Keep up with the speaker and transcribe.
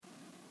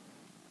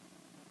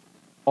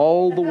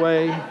all the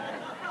way.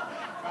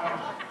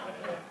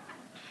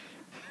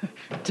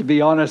 To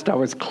be honest, I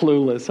was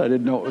clueless. I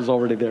didn't know it was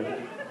already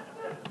there.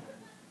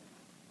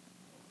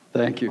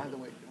 Thank you.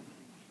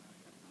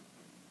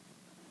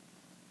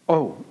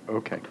 Oh,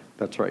 okay.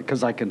 That's right,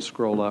 because I can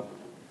scroll up.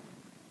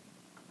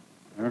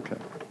 Okay.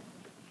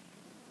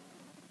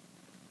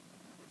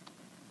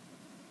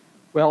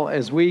 Well,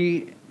 as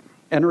we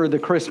enter the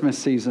Christmas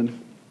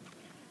season,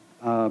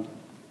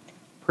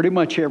 pretty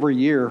much every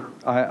year,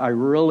 I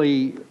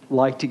really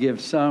like to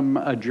give some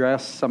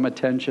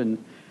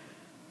attention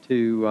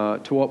to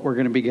what we're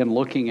going to begin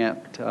looking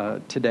at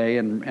today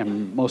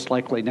and most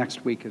likely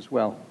next week as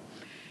well.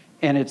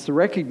 And it's the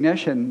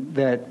recognition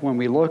that when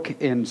we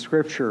look in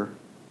Scripture,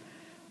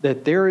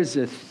 that there is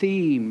a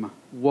theme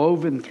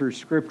woven through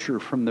Scripture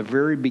from the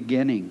very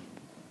beginning.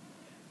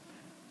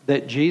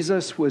 That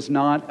Jesus was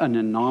not an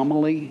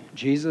anomaly.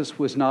 Jesus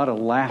was not a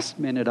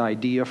last-minute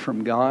idea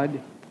from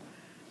God.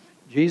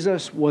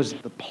 Jesus was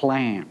the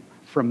plan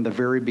from the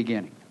very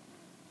beginning.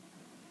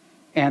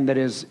 And that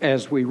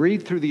as we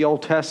read through the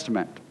Old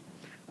Testament,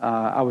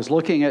 I was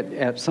looking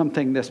at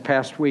something this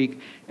past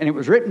week, and it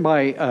was written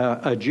by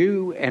a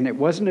Jew, and it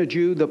wasn't a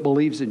Jew that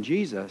believes in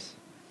Jesus.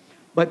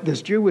 But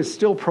this Jew was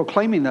still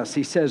proclaiming this.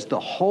 He says the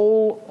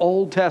whole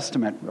Old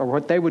Testament, or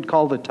what they would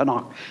call the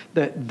Tanakh,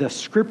 the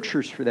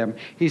scriptures for them,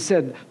 he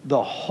said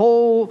the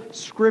whole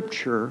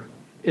scripture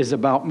is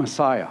about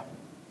Messiah.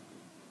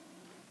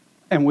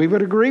 And we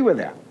would agree with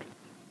that.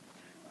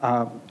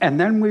 And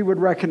then we would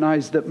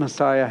recognize that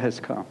Messiah has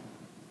come.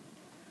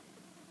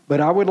 But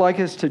I would like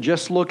us to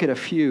just look at a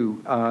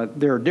few.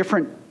 There are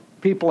different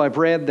people I've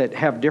read that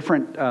have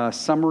different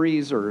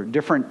summaries or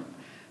different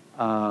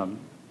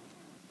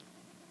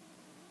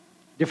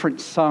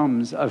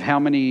sums of how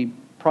many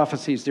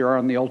prophecies there are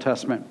in the Old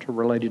Testament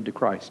related to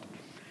Christ.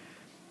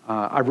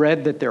 I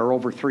read that there are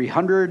over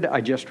 300. I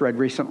just read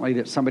recently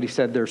that somebody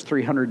said there's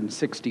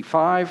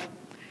 365.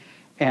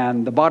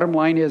 And the bottom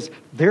line is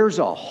there's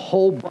a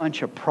whole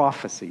bunch of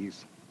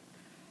prophecies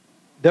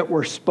that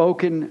were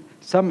spoken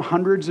some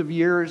hundreds of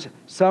years,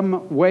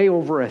 some way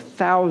over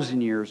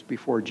 1,000 years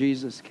before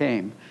Jesus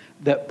came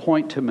that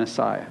point to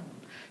Messiah.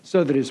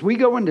 So that as we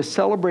go into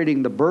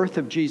celebrating the birth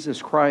of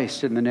Jesus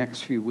Christ in the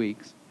next few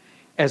weeks,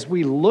 as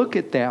we look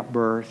at that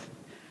birth,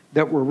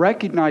 that we're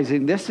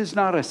recognizing this is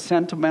not a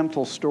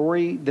sentimental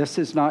story. This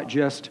is not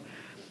just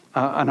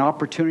an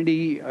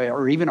opportunity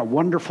or even a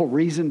wonderful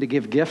reason to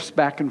give gifts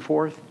back and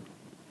forth.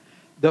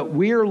 That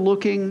we're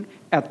looking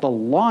at the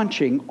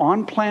launching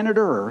on planet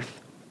Earth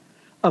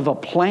of a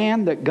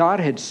plan that God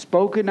had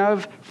spoken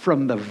of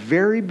from the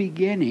very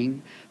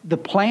beginning. The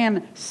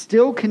plan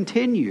still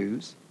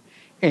continues.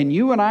 And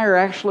you and I are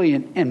actually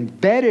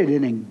embedded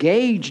and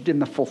engaged in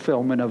the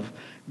fulfillment of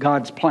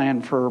God's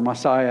plan for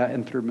Messiah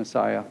and through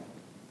Messiah.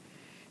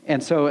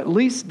 And so at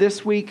least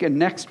this week and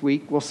next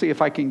week, we'll see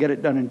if I can get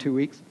it done in 2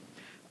 weeks.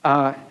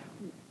 I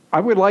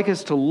would like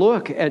us to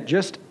look at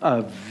just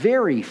a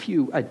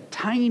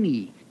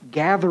tiny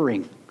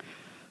gathering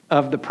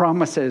of the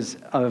promises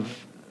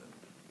of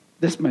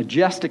this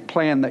majestic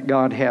plan that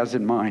God has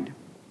in mind.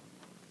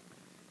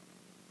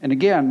 And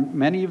again,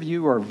 many of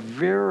you are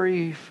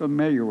very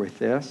familiar with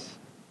this.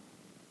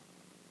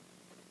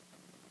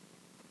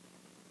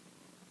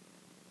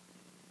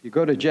 You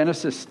go to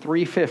Genesis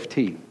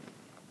 3:15.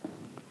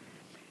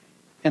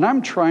 And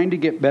I'm trying to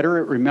get better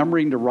at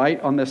remembering to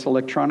write on this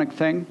electronic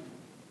thing.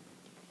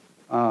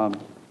 I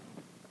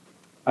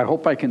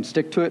hope I can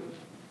stick to it.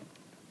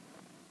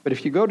 But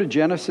if you go to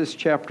Genesis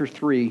chapter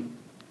 3,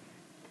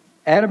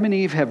 Adam and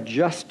Eve have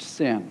just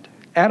sinned.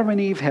 Adam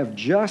and Eve have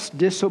just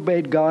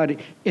disobeyed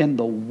God in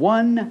the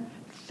one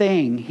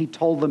thing He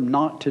told them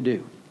not to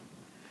do.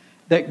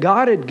 That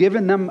God had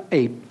given them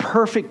a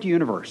perfect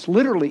universe,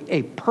 literally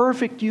a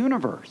perfect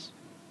universe.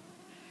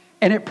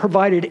 And it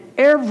provided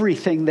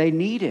everything they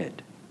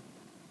needed.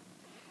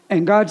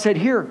 And God said,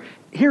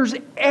 here's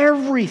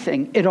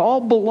everything. It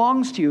all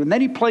belongs to you. And then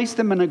He placed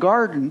them in a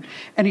garden.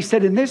 And He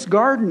said, in this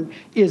garden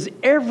is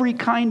every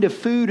kind of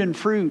food and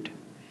fruit.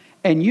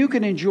 And you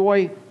can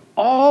enjoy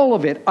all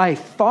of it. I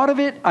thought of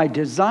it. I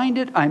designed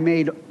it. I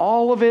made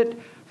all of it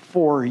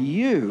for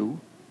you.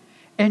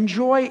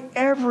 Enjoy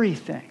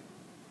everything.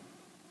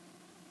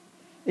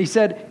 He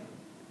said,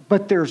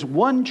 but there's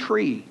one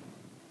tree.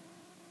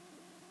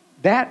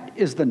 That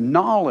is the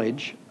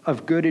knowledge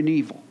of good and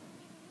evil.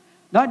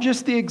 Not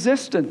just the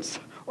existence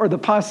or the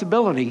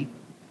possibility.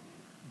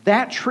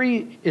 That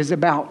tree is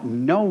about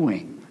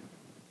knowing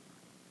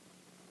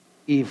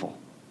evil.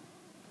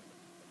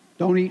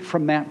 Don't eat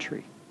from that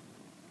tree.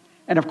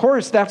 And of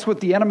course, that's what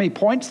the enemy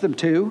points them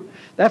to.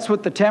 That's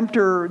what the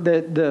tempter,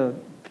 the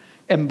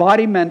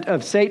embodiment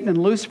of Satan and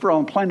Lucifer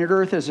on planet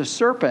Earth as a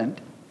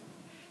serpent,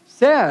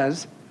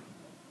 says,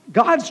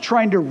 God's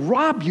trying to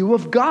rob you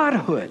of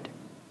godhood.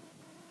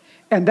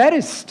 And that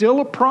is still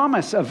a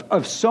promise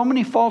of so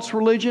many false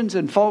religions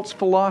and false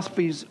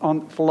philosophies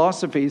on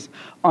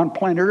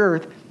planet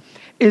Earth,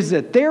 is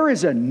that there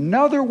is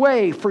another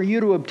way for you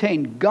to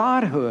obtain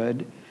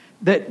godhood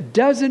that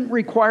doesn't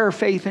require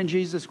faith in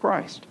Jesus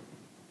Christ.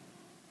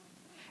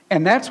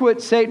 And that's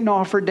what Satan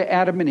offered to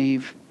Adam and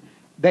Eve.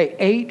 They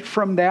ate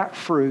from that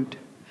fruit.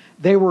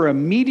 They were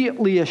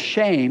immediately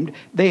ashamed.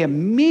 They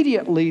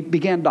immediately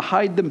began to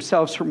hide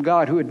themselves from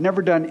God, who had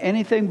never done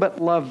anything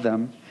but love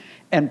them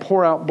and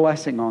pour out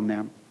blessing on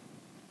them.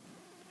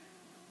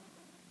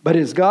 But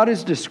as God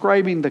is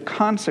describing the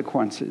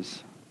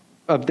consequences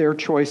of their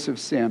choice of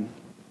sin,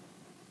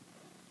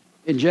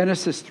 in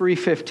Genesis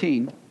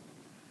 3:15,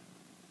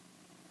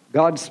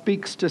 God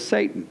speaks to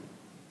Satan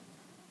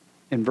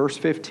in verse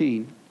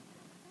 15,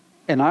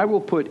 "And I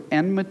will put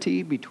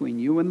enmity between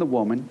you and the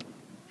woman,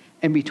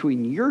 and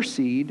between your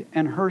seed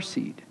and her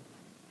seed.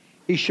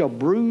 He shall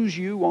bruise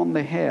you on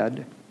the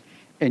head,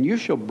 and you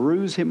shall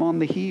bruise him on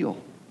the heel."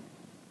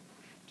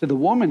 To the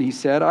woman he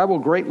said, "I will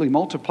greatly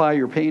multiply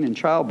your pain in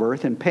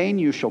childbirth. In pain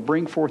you shall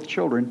bring forth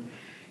children.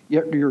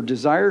 Yet your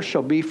desire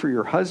shall be for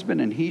your husband,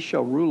 and he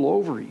shall rule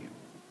over you."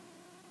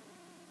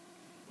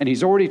 And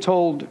he's already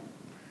told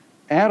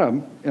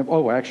Adam,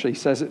 actually he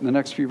says it in the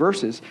next few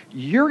verses,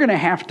 you're going to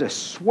have to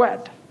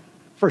sweat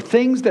for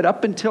things that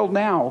up until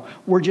now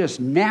were just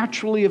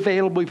naturally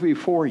available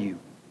before you.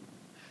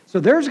 So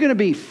there's going to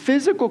be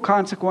physical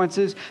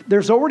consequences.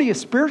 There's already a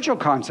spiritual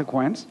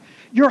consequence.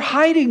 You're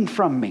hiding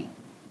from me.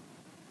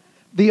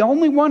 The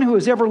only one who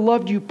has ever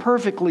loved you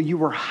perfectly, you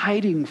were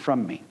hiding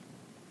from me.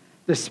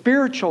 The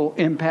spiritual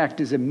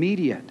impact is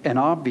immediate and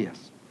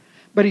obvious.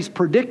 But he's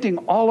predicting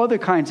all other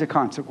kinds of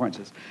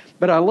consequences.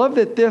 But I love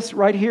that this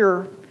right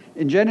here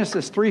in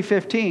Genesis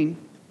 3:15,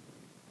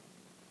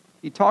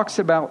 he talks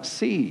about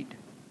seed.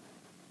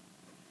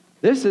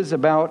 This is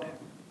about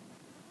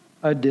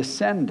a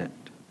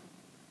descendant.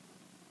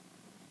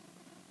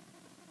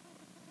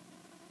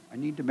 I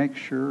need to make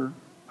sure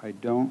I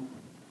don't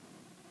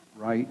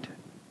write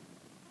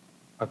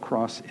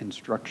across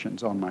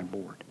instructions on my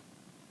board.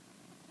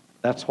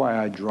 That's why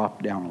I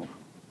dropped down a little.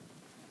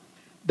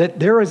 That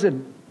there is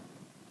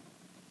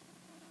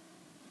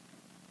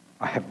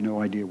I have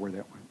no idea where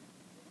that went.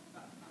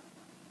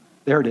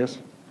 There it is.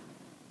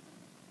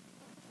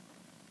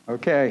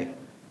 Okay.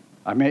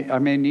 I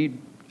may need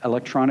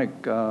electronic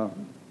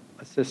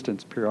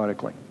assistance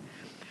periodically.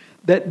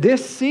 That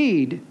this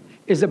seed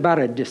is about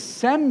a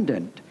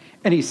descendant.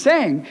 And he's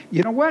saying,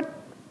 you know what?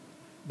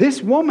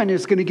 This woman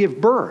is going to give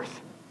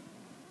birth.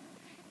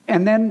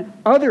 And then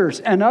others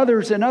and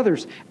others and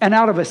others. And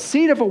out of a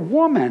seed of a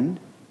woman,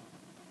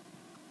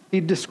 he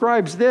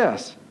describes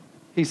this.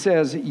 He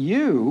says,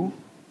 you,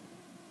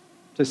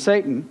 to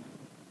Satan,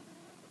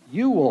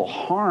 you will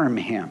harm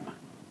him.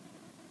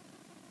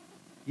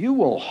 You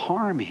will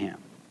harm him.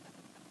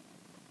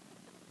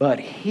 But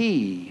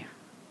he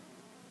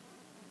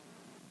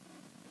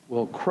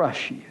will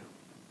crush you.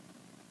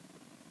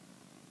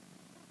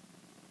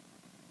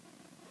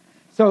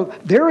 So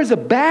there is a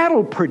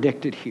battle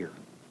predicted here.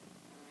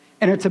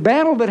 And it's a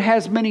battle that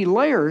has many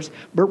layers,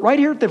 but right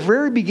here at the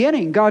very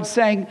beginning, God's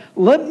saying,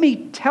 let me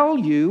tell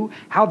you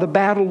how the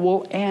battle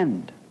will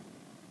end.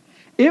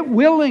 It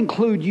will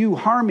include you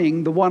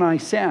harming the one I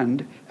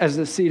send as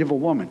the seed of a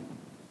woman.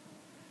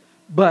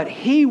 But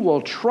he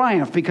will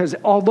triumph because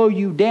although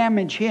you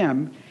damage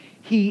him,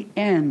 he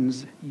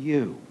ends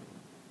you.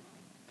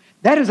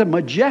 That is a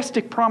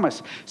majestic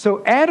promise.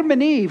 So Adam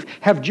and Eve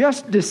have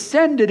just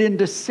descended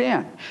into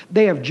sin.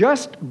 They have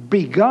just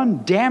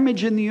begun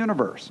damage in the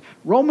universe.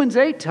 Romans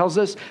 8 tells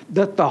us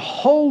that the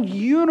whole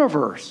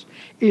universe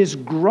is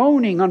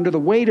groaning under the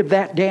weight of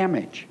that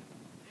damage.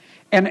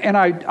 And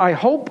I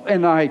hope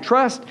and I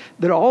trust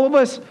that all of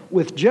us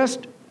with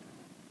just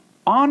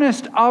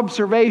honest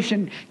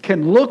observation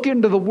can look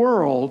into the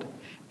world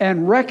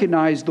and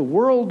recognize the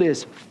world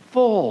is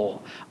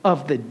full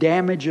of the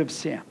damage of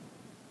sin.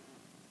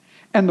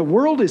 And the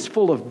world is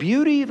full of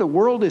beauty, the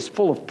world is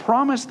full of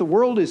promise, the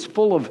world is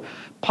full of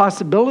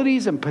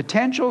possibilities and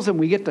potentials, and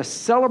we get to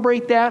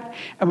celebrate that,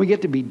 and we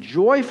get to be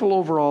joyful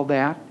over all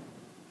that.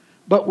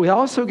 But we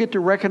also get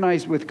to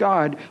recognize with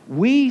God,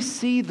 we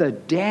see the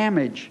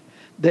damage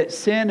that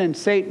sin and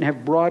Satan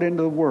have brought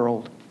into the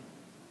world.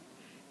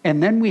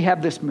 And then we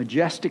have this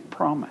majestic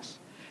promise.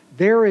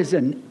 There is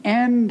an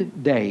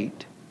end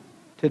date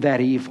to that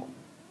evil.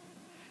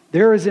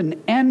 There is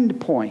an end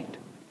point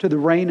to the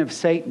reign of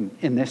Satan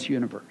in this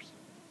universe.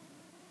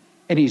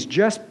 And he's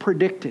just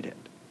predicted it.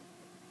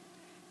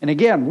 And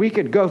again, we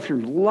could go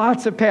through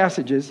lots of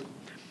passages,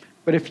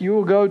 but if you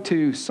will go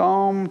to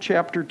Psalm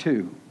chapter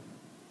 2,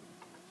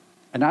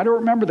 and I don't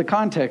remember the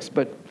context,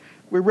 but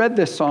we read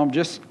this psalm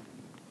just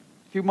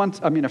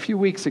a few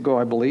weeks ago,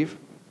 I believe.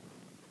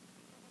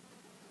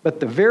 But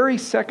the very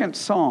second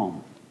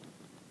psalm,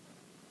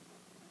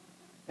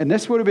 and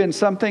this would have been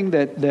something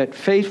that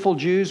faithful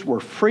Jews were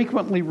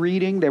frequently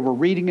reading. They were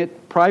reading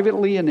it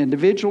privately and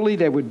individually.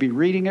 They would be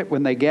reading it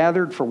when they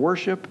gathered for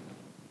worship.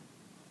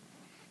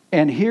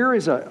 And here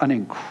is an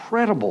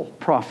incredible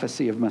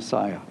prophecy of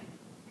Messiah.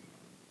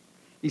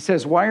 He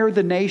says, "Why are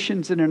the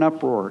nations in an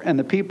uproar and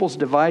the peoples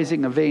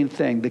devising a vain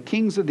thing? The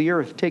kings of the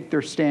earth take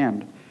their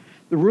stand.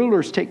 The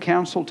rulers take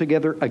counsel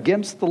together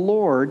against the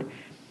Lord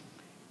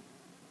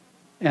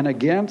and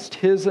against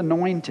his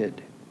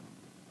anointed."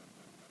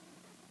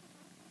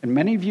 And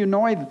many of you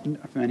know this.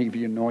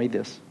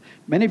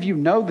 Many of you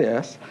know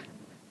this.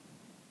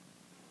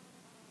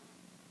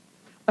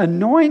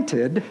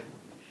 Anointed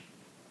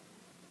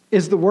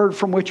is the word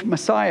from which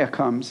Messiah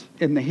comes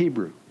in the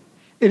Hebrew.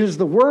 It is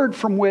the word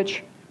from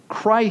which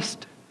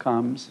Christ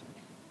comes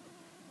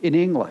in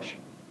English.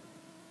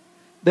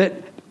 That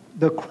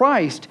the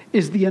Christ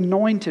is the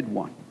anointed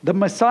one. The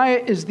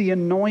Messiah is the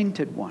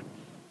anointed one.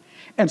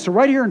 And so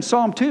right here in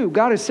Psalm 2,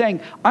 God is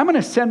saying, I'm going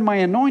to send my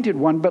anointed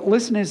one, but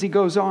listen as he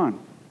goes on.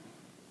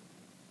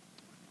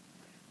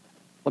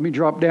 Let me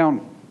drop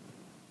down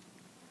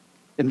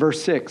in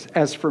verse 6.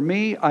 As for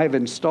me, I have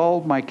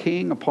installed my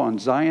king upon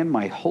Zion,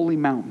 my holy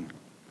mountain.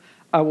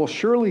 I will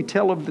surely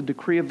tell of the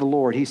decree of the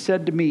Lord. He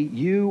said to me,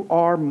 you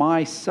are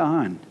my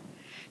son.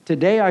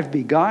 Today I've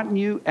begotten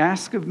you.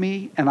 Ask of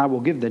me, and I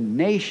will give the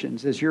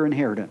nations as your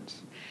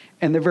inheritance,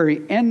 and the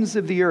very ends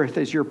of the earth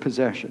as your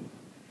possession.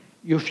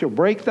 You shall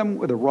break them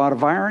with a rod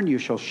of iron. You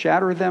shall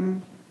shatter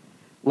them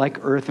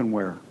like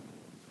earthenware.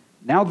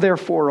 Now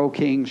therefore, O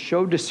king,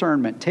 show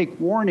discernment. Take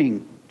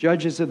warning,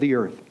 judges of the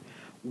earth.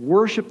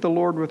 Worship the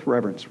Lord with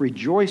reverence.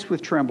 Rejoice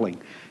with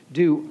trembling.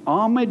 Do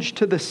homage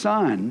to the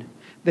Son,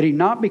 that he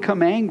not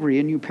become angry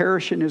and you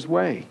perish in his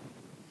way.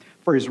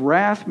 For his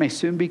wrath may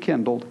soon be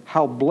kindled.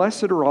 How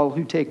blessed are all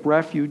who take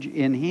refuge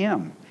in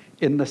him,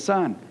 in the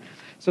Son.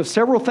 So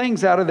several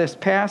things out of this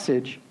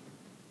passage.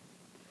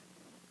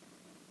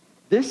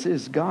 This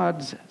is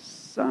God's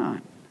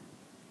Son.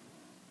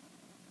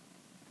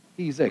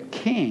 He's a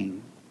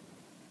king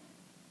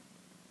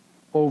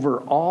over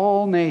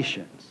all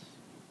nations.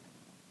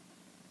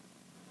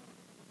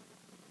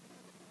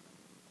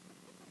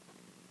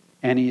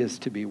 And he is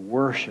to be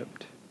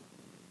worshiped.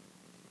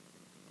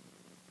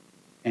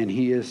 And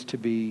he is to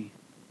be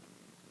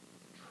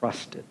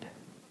trusted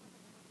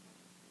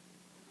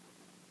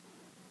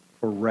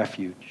for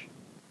refuge.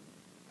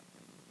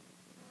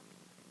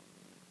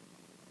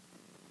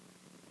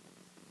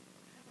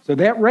 So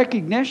that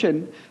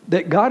recognition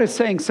that God is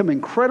saying some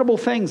incredible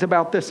things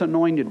about this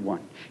anointed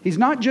one. He's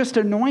not just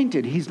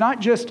anointed. He's not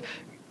just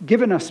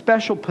given a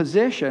special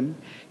position.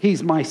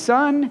 He's my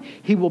son.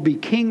 He will be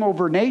king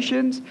over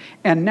nations.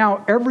 And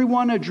now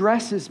everyone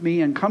addresses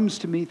me and comes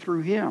to me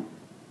through him.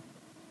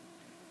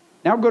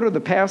 Now go to the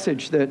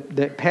passage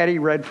that Patty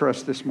read for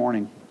us this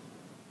morning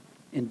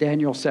in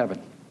Daniel 7.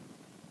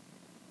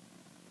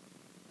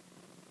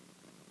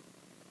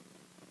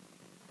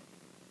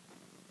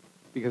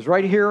 Because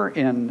right here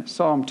in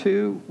Psalm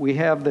 2, we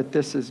have that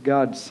this is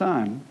God's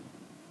Son.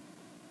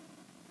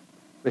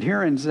 But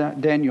here in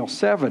Daniel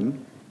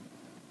 7,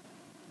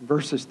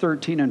 verses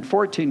 13 and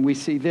 14, we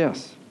see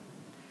this.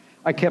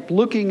 I kept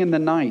looking in the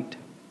night,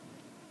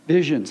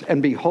 visions,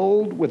 and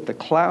behold, with the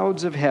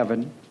clouds of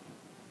heaven,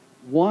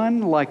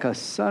 one like a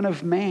son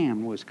of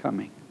man was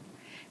coming.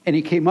 And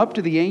he came up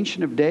to the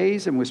Ancient of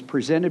Days and was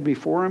presented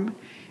before him.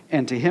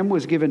 And to him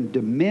was given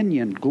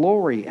dominion,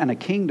 glory, and a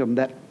kingdom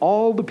that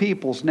all the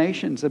peoples,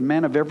 nations, and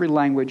men of every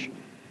language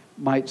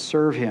might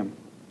serve him.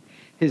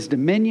 His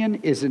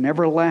dominion is an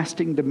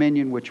everlasting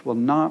dominion which will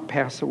not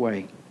pass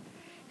away.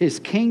 His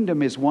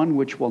kingdom is one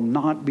which will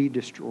not be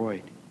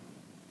destroyed.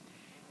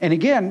 And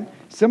again,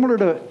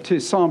 similar to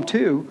Psalm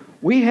 2,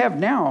 we have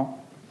now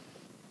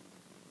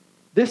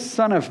this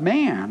Son of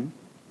Man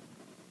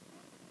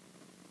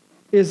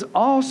is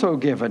also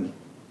given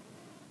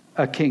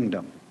a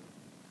kingdom.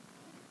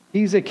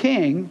 He's a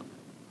king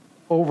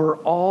over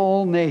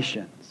all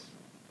nations.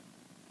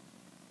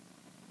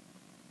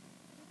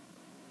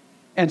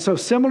 And so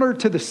similar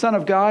to the Son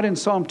of God in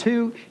Psalm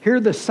 2, here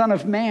the Son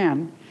of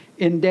Man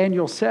in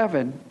Daniel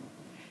 7,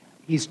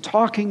 he's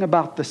talking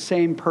about the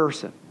same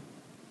person.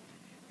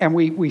 And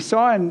we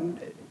saw in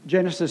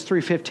Genesis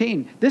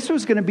 3:15, this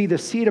was going to be the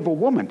seed of a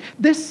woman.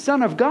 This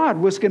Son of God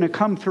was going to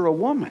come through a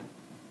woman.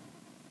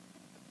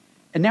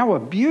 And now a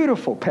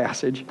beautiful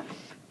passage.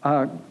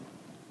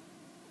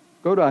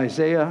 Go to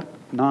Isaiah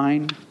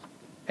 9,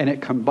 and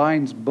it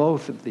combines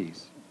both of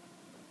these.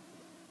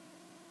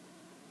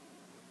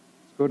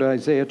 Let's go to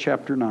Isaiah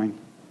chapter 9,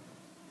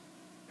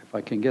 if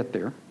I can get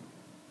there.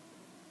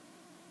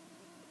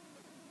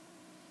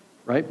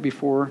 Right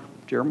before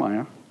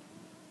Jeremiah.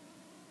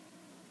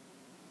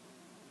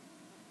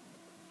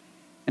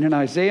 And in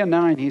Isaiah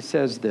 9, he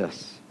says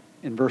this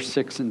in verse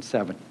 6 and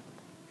 7.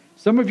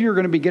 Some of you are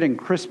going to be getting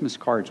Christmas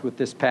cards with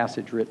this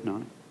passage written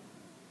on it.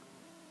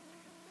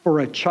 For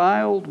a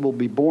child will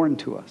be born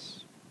to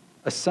us.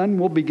 A son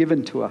will be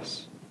given to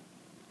us.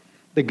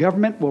 The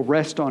government will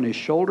rest on his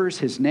shoulders.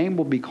 His name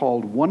will be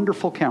called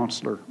Wonderful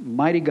Counselor,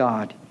 Mighty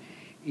God,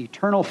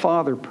 Eternal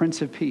Father,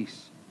 Prince of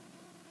Peace.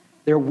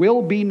 There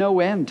will be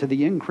no end to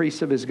the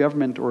increase of his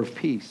government or of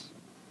peace.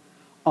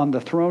 On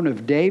the throne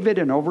of David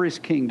and over his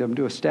kingdom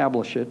to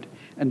establish it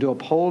and to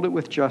uphold it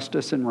with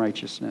justice and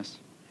righteousness.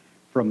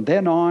 From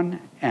then on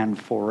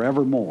and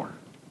forevermore.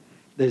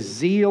 The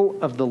zeal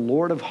of the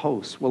Lord of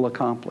hosts will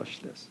accomplish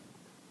this.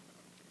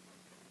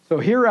 So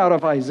here out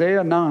of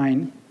Isaiah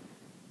 9,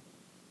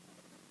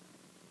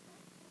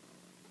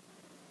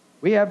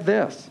 we have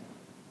this,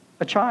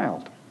 a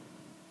child.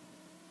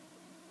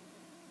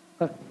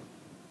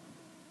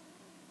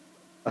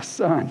 a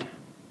son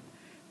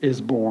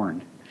is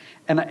born.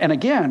 And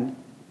again,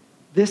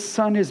 this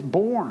son is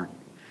born.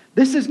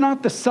 This is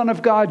not the Son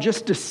of God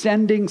just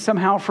descending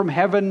somehow from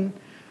heaven,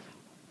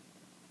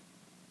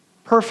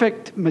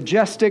 perfect,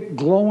 majestic,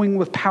 glowing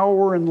with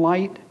power and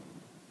light.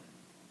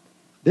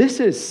 This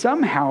is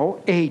somehow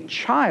a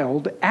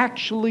child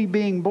actually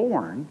being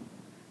born,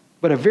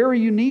 but a very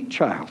unique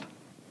child.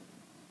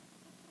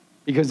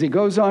 Because he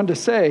goes on to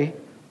say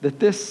that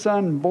this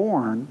son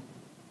born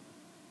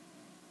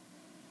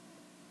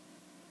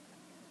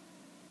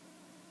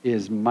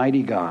is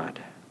mighty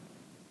God.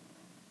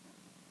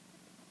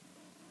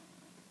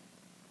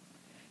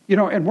 You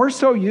know, and we're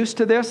so used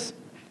to this.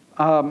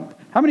 How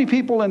many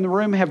people in the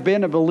room have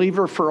been a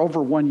believer for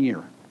over 1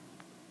 year?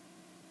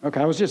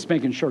 Okay, I was just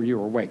making sure you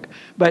were awake.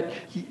 But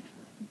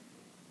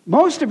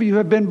most of you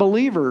have been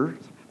believers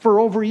for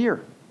over a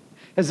year.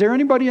 Is there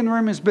anybody in the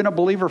room who's been a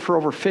believer for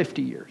over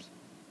 50 years?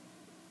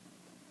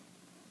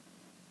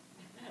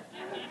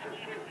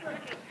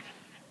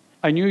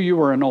 I knew you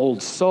were an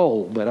old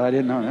soul, but I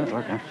didn't know that.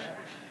 Okay.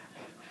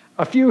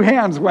 A few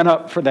hands went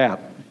up for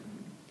that.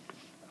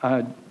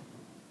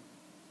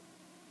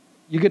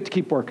 You get to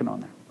keep working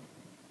on that.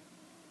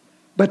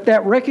 But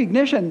that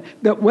recognition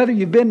that whether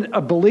you've been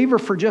a believer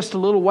for just a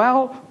little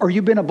while or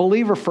you've been a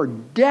believer for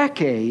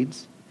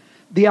decades,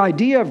 the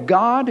idea of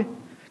God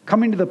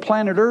coming to the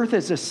planet Earth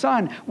as a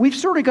son, we've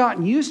sort of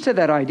gotten used to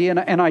that idea.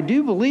 And I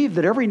do believe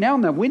that every now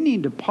and then we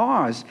need to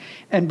pause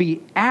and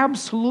be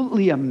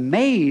absolutely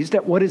amazed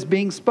at what is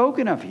being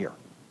spoken of here.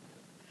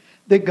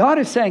 That God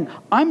is saying,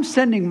 I'm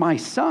sending my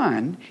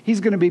son.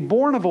 He's going to be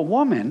born of a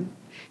woman.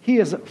 He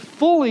is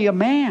fully a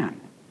man.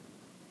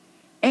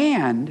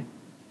 And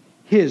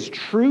his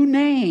true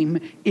name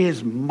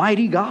is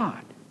Mighty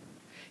God.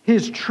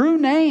 His true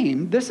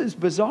name, this is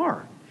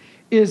bizarre,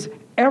 is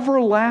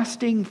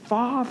Everlasting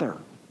Father.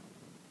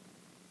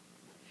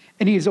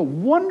 And he's a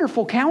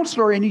wonderful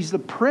counselor, and he's the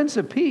Prince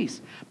of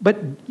Peace. But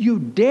you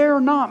dare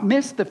not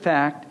miss the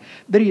fact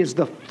that he is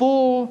the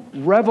full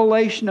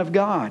revelation of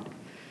God.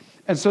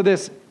 And so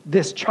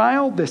this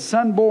child, this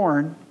son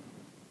born,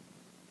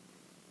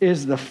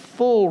 is the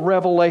full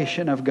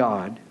revelation of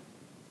God.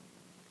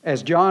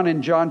 As John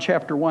in John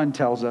chapter 1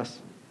 tells us,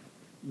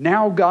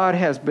 now God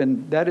has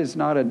been, that is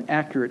not an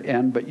accurate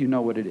end, but you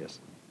know what it is.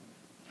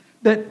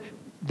 That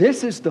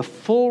this is the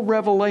full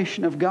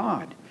revelation of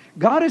God.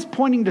 God is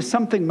pointing to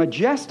something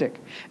majestic.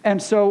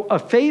 And so a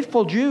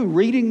faithful Jew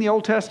reading the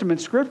Old Testament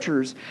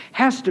scriptures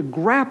has to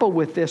grapple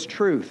with this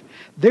truth.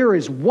 There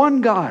is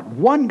one God,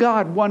 one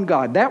God, one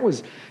God. That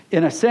was,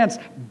 in a sense,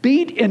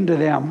 beat into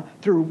them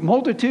through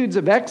multitudes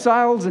of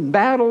exiles and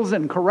battles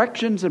and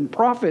corrections and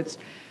prophets.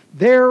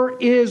 There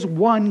is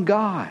one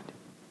God.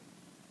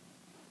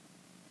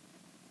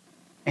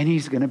 And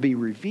he's going to be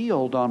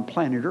revealed on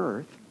planet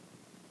Earth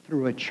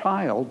through a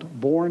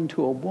child born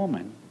to a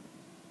woman.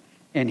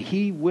 And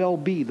he will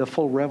be the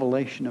full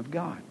revelation of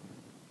God.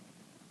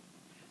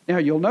 Now,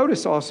 you'll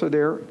notice also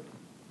there,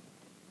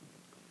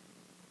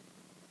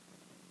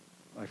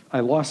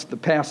 I lost the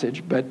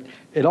passage, but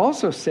it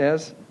also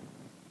says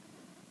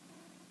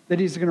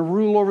that he's going to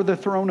rule over the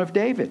throne of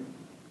David.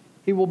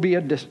 He will be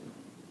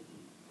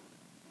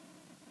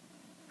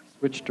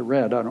switch to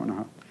red, I don't know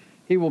how.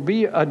 He will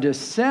be a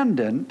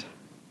descendant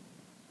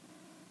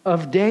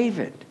of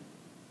David.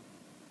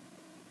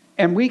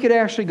 And we could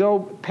actually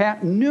go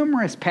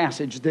numerous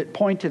passages that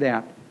point to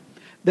that.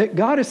 That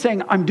God is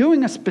saying, I'm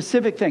doing a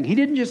specific thing. He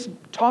didn't just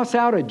toss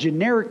out a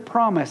generic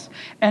promise.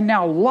 And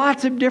now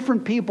lots of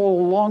different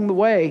people along the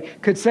way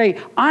could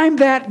say, I'm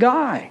that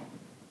guy.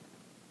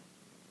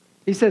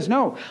 He says,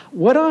 no,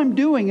 what I'm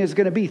doing is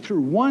going to be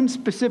through one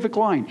specific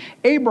line.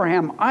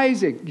 Abraham,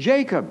 Isaac,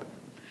 Jacob,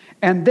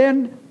 and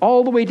then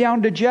all the way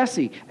down to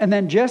Jesse. And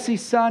then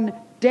Jesse's son,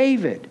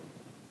 David.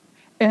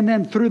 And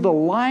then through the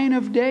line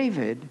of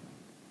David,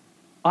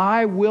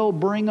 I will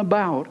bring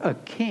about a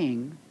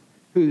king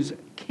whose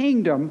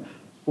kingdom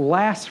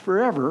lasts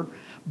forever,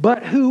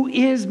 but who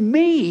is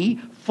me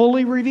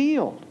fully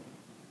revealed.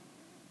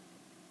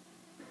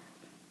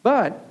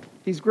 But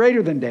he's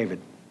greater than David.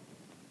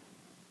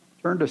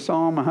 Turn to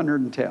Psalm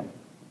 110.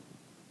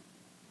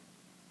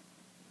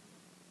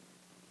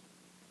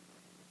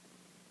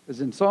 Because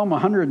in Psalm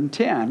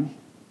 110,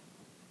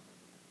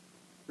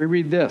 we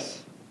read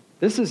this.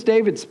 This is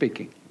David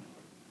speaking.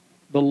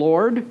 The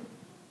Lord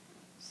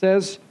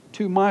says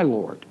to my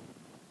Lord,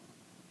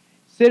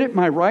 sit at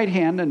my right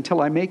hand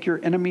until I make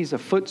your enemies a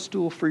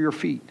footstool for your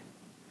feet.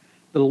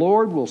 The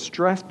Lord will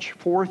stretch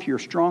forth your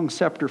strong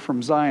scepter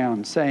from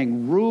Zion,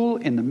 saying, rule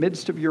in the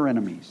midst of your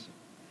enemies.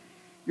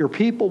 Your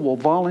people will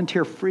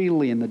volunteer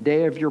freely in the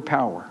day of your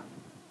power.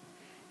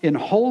 In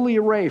holy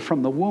array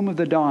from the womb of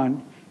the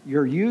dawn,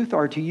 your youth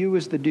are to you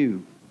as the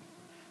dew.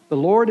 The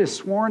Lord has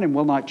sworn and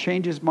will not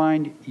change his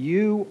mind.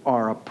 You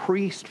are a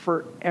priest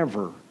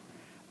forever,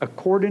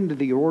 according to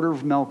the order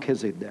of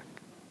Melchizedek.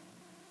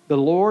 The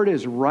Lord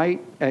is right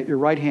at your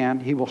right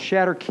hand. He will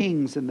shatter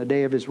kings in the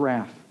day of his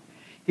wrath.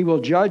 He will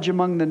judge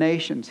among the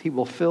nations. He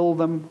will fill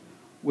them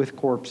with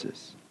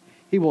corpses.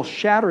 He will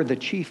shatter the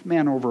chief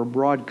men over a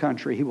broad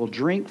country. He will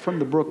drink from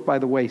the brook by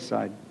the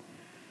wayside.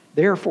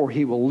 Therefore,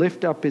 he will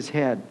lift up his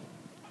head.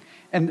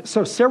 And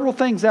so several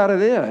things out of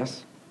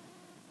this.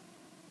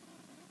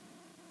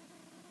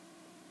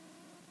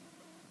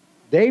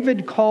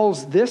 David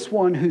calls this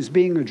one who's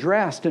being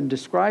addressed and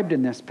described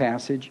in this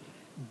passage,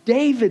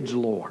 David's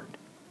Lord.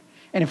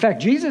 And in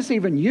fact, Jesus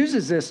even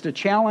uses this to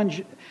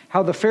challenge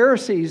how the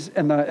Pharisees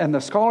and the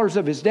scholars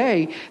of his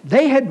day,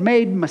 they had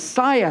made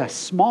Messiah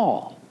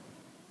small.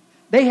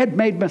 They had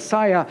made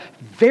Messiah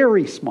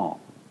very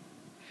small.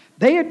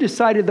 They had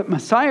decided that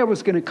Messiah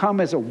was going to come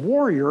as a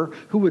warrior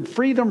who would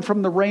free them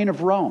from the reign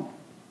of Rome.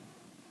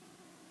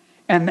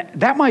 And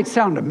that might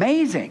sound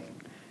amazing.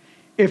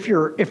 If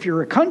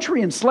you're a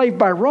country enslaved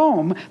by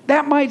Rome,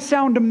 that might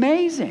sound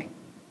amazing.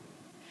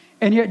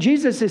 And yet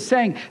Jesus is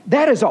saying,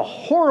 that is a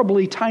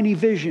horribly tiny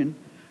vision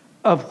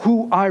of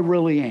who I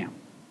really am.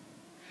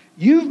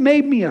 You've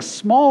made me a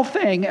small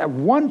thing at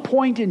one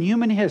point in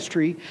human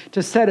history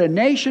to set a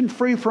nation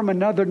free from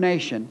another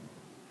nation.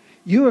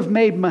 You have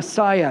made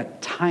Messiah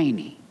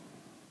tiny.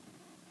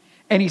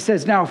 And he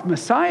says, now if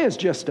Messiah is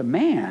just a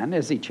man,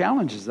 as he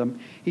challenges them,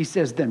 he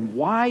says, then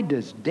why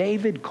does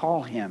David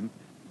call him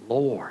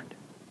Lord?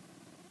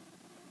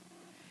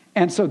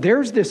 And so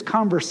there's this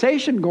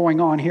conversation going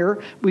on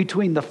here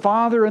between the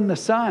Father and the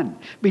Son,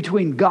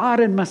 between God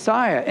and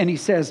Messiah. And he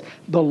says,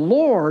 the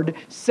Lord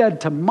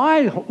said to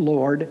my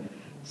Lord,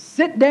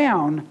 sit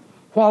down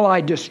while I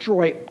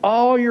destroy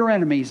all your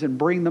enemies and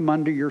bring them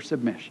under your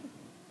submission.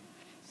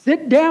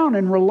 Sit down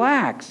and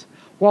relax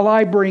while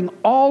I bring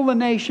all the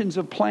nations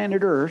of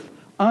planet Earth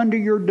under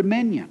your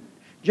dominion.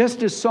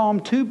 Just as Psalm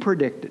 2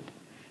 predicted.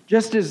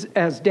 Just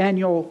as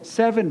Daniel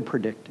 7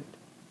 predicted.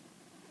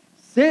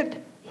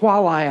 Sit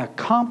while I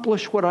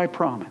accomplish what I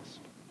promised.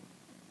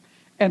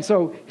 And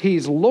so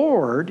he's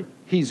Lord,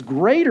 he's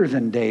greater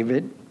than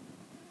David.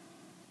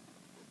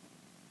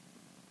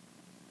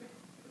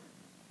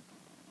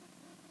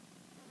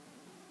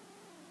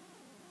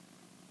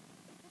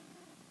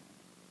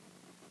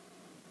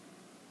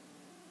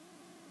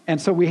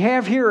 And so we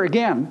have here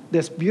again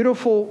this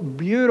beautiful,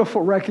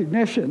 beautiful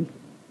recognition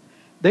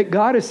that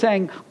God is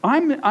saying,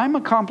 I'm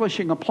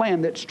accomplishing a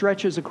plan that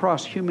stretches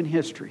across human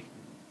history.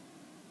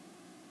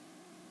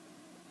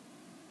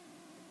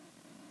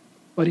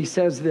 But he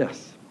says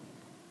this.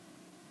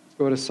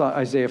 Let's go to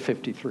Isaiah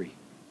 53.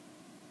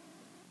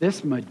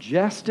 This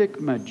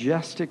majestic,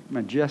 majestic,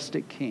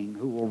 majestic king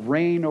who will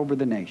reign over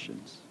the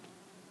nations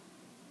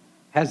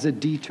has a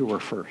detour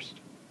first.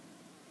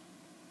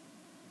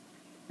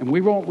 And we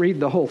won't read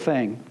the whole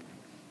thing.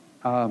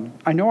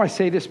 I know I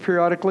say this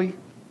periodically.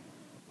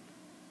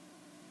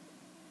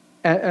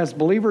 As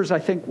believers, I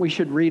think we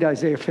should read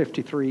Isaiah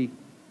 53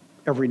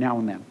 every now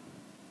and then,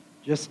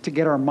 just to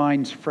get our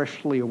minds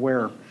freshly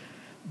aware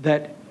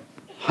that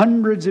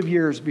hundreds of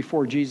years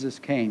before Jesus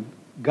came,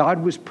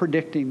 God was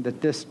predicting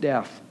that this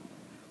death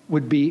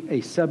would be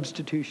a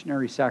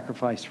substitutionary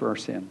sacrifice for our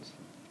sins.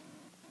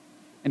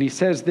 And he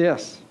says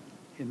this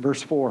in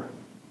verse 4,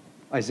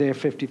 Isaiah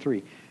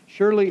 53,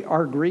 surely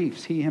our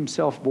griefs he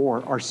himself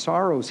bore, our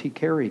sorrows he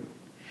carried.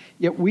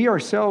 Yet we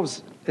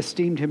ourselves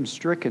esteemed him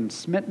stricken,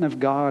 smitten of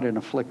God, and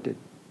afflicted.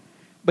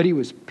 But he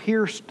was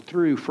pierced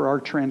through for our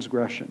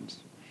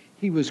transgressions.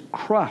 He was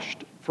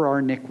crushed for our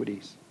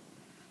iniquities.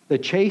 The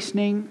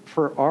chastening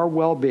for our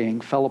well-being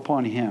fell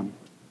upon him,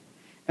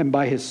 and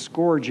by his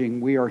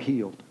scourging we are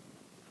healed.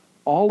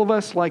 All of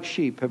us like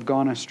sheep have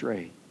gone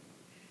astray.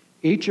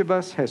 Each of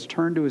us has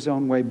turned to his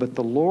own way, but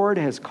the Lord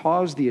has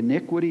caused the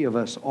iniquity of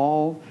us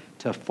all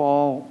to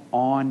fall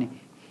on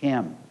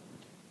him.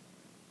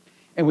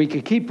 And we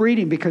could keep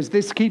reading because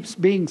this keeps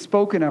being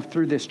spoken of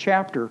through this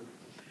chapter,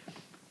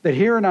 that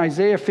here in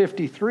Isaiah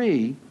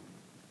 53,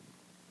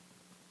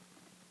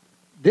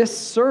 this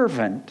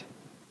servant,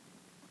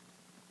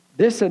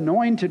 this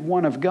anointed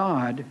one of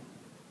God,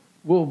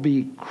 will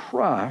be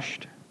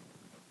crushed.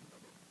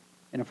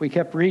 And if we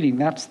kept reading,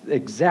 that's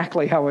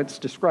exactly how it's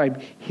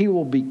described. He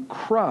will be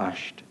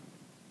crushed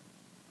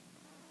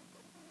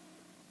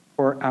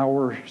for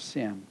our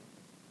sin.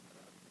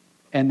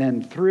 And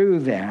then through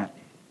that,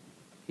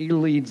 he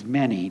leads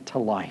many to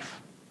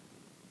life.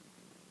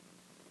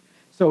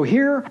 So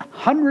here,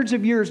 hundreds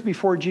of years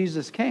before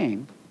Jesus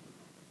came,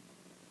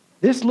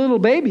 this little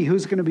baby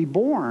who's going to be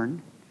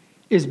born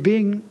is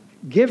being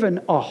given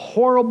a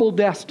horrible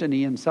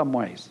destiny in some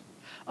ways.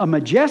 A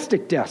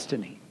majestic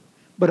destiny,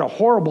 but a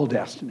horrible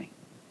destiny.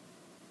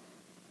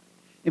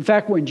 In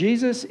fact, when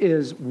Jesus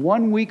is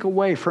 1 week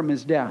away from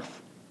his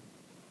death,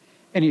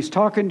 and he's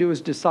talking to his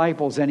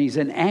disciples, and he's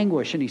in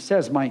anguish, and he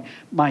says,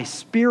 my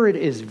spirit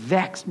is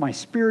vexed, my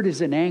spirit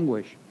is in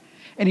anguish.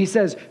 And he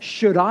says,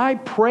 should I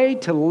pray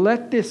to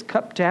have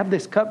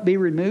this cup be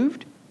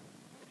removed?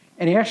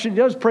 And he actually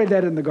does pray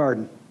that in the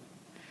garden.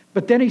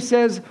 But then he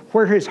says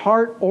where his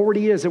heart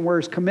already is and where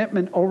his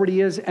commitment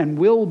already is and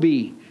will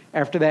be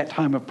after that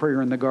time of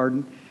prayer in the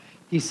garden.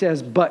 He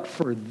says, but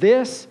for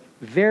this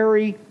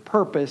very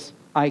purpose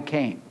I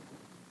came.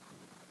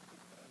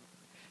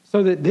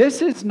 So that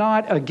this is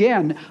not,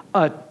 again,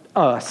 a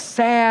a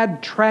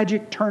sad,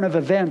 tragic turn of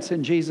events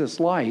in Jesus'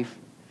 life,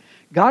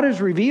 God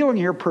is revealing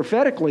here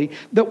prophetically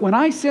that when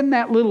I send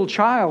that little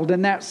child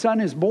and that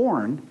son is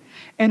born,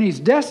 and he's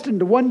destined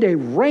to one day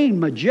reign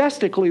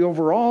majestically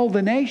over all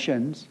the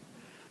nations,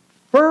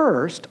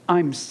 first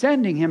I'm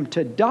sending him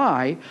to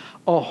die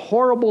a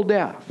horrible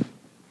death.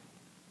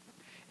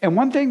 And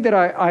one thing that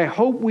I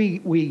hope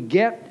we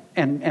get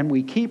and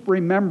we keep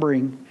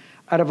remembering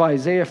out of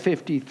Isaiah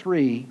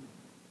 53,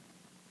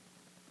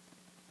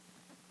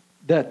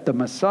 that the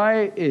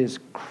Messiah is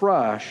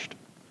crushed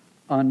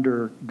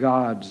under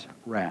God's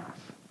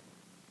wrath.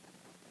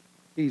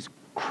 He's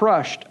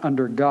crushed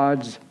under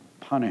God's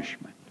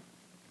punishment.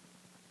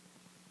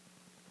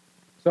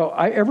 So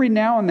every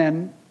now and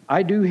then,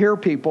 I do hear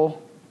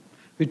people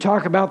who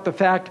talk about the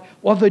fact,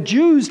 well, the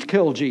Jews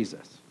killed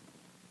Jesus.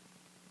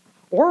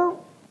 Or,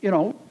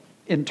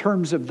 in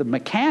terms of the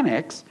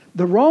mechanics,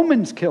 the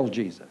Romans killed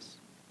Jesus.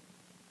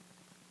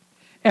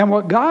 And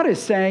what God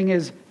is saying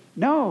is,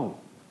 no,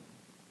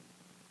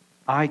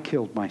 I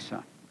killed my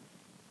son.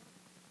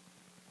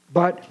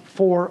 But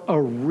for a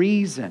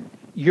reason.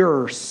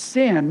 Your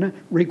sin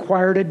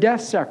required a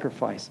death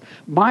sacrifice.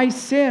 My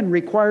sin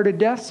required a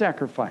death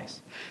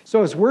sacrifice.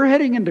 So as we're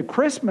heading into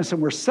Christmas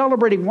and we're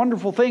celebrating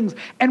wonderful things,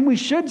 and we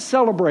should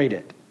celebrate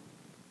it.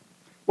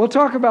 We'll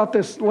talk about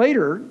this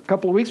later, a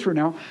couple of weeks from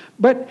now.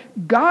 But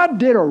God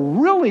did a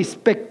really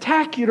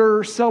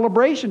spectacular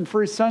celebration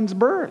for his son's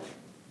birth.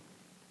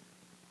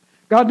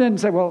 God didn't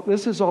say, well,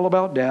 this is all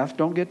about death.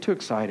 Don't get too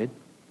excited.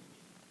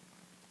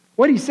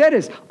 What he said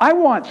is, I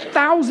want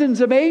thousands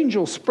of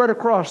angels spread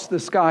across the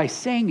sky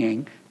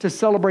singing to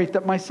celebrate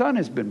that my son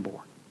has been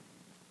born.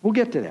 We'll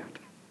get to that.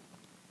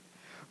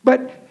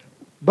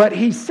 But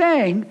he's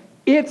saying,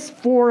 it's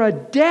for a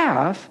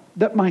death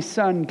that my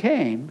son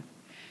came,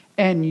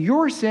 and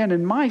your sin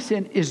and my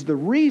sin is the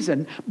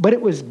reason, but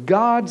it was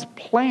God's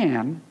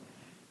plan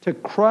to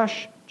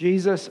crush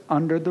Jesus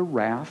under the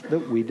wrath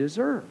that we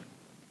deserve.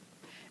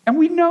 And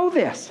we know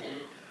this.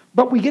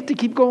 But we get to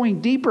keep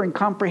going deeper and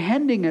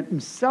comprehending it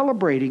and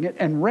celebrating it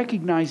and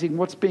recognizing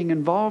what's being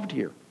involved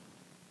here.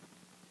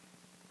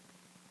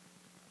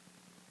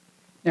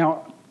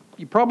 Now,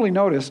 you probably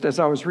noticed as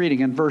I was reading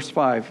in verse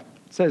 5,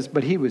 it says,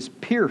 but he was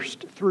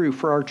pierced through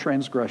for our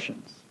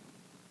transgressions.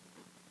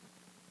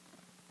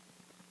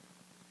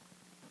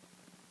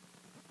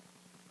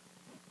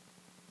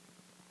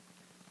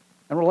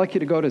 And I'd like you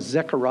to go to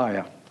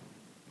Zechariah.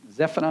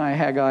 Zephaniah,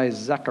 Haggai,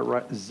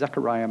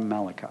 Zechariah,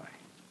 Malachi.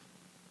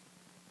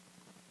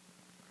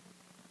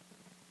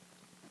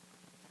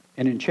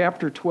 And in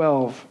chapter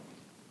 12,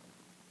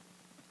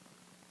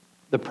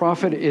 the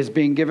prophet is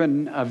being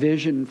given a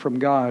vision from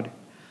God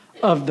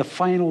of the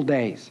final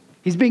days.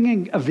 He's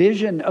being given a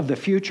vision of the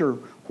future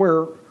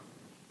where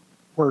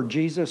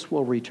Jesus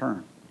will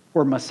return,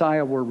 where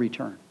Messiah will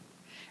return.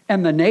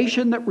 And the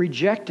nation that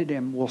rejected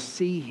him will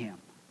see him.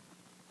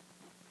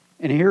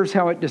 And here's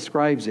how it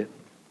describes it.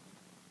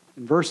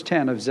 In verse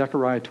 10 of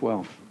Zechariah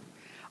 12.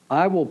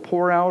 I will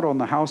pour out on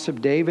the house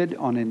of David,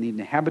 on the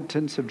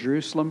inhabitants of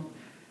Jerusalem,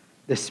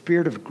 the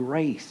spirit of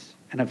grace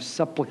and of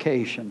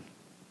supplication,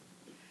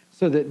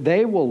 so that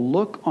they will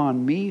look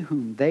on me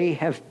whom they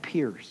have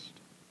pierced,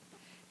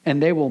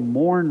 and they will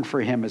mourn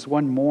for him as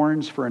one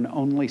mourns for an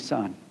only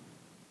son.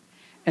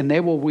 And they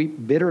will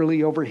weep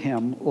bitterly over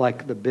him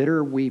like the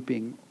bitter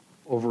weeping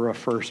over a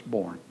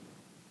firstborn.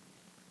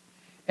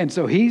 And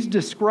so he's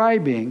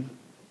describing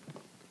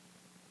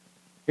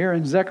here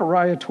in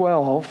Zechariah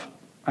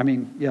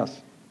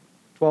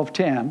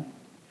 12:10.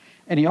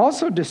 And he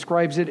also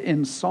describes it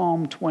in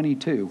Psalm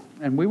 22.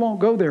 And we won't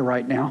go there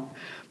right now.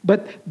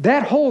 But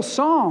that whole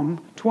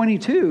Psalm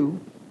 22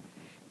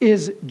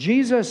 is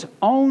Jesus'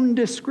 own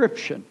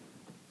description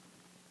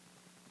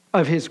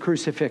of his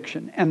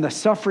crucifixion and the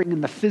suffering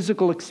and the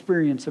physical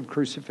experience of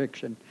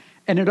crucifixion.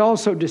 And it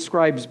also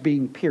describes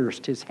being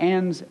pierced, his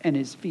hands and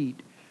his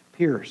feet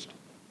pierced.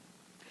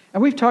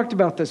 And we've talked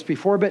about this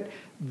before, but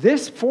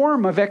this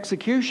form of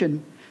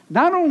execution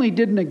not only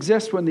didn't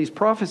exist when these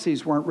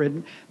prophecies weren't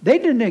written, they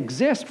didn't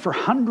exist for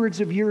hundreds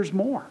of years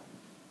more.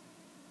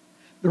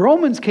 The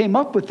Romans came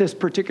up with this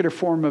particular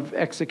form of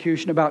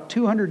execution about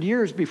 200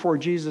 years before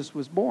Jesus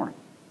was born.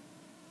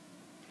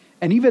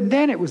 And even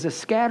then it was a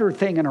scattered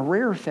thing and a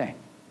rare thing.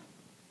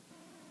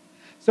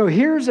 So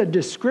here's a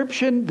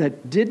description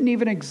that didn't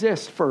even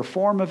exist for a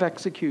form of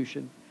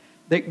execution,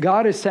 that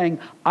God is saying,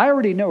 I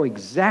already know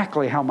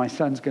exactly how my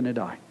son's going to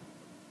die.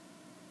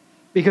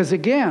 Because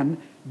again,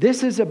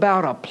 this is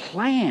about a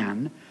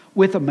plan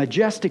with a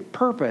majestic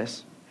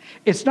purpose.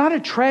 It's not a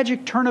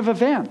tragic turn of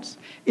events.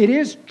 It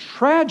is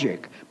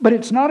tragic, but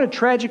it's not a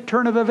tragic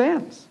turn of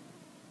events.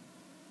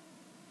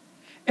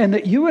 And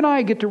that you and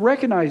I get to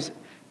recognize,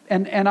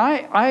 and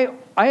I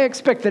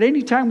expect that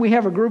anytime we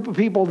have a group of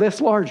people this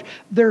large,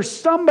 there's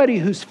somebody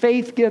whose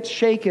faith gets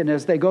shaken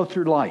as they go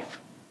through life.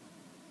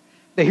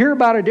 They hear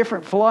about a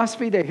different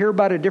philosophy, they hear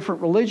about a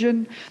different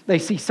religion, they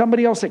see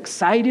somebody else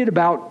excited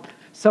about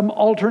some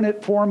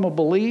alternate form of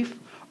belief,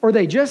 or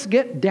they just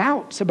get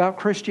doubts about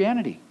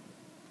Christianity.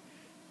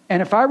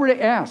 And if I were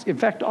to ask, in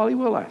fact, Ollie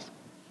will ask,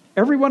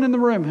 Everyone in the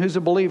room who's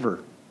a believer,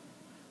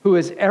 who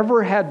has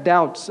ever had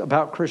doubts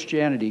about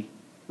Christianity,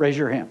 raise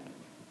your hand.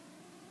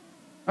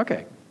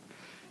 Okay.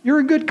 You're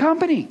in good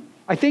company.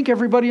 I think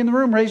everybody in the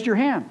room raised your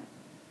hand.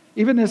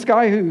 Even this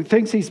guy who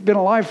thinks he's been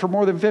alive for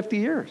more than 50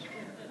 years.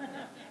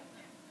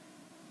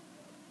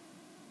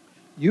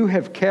 You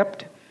have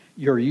kept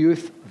your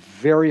youth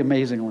very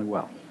amazingly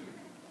well.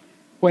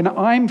 When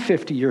I'm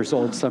 50 years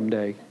old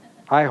someday,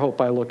 I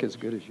hope I look as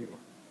good as you are.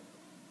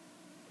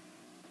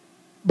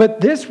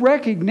 But this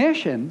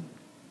recognition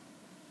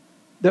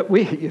that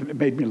it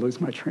made me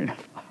lose my train of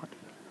thought.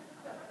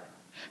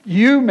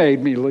 You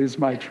made me lose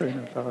my train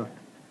of thought.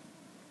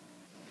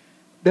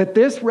 That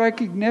this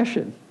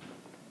recognition,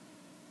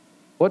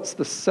 what's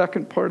the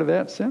second part of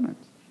that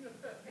sentence?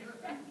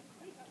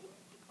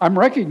 I'm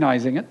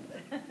recognizing it.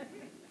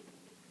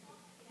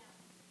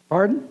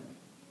 Pardon?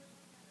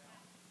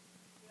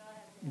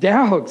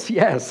 Doubts,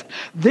 yes.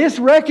 This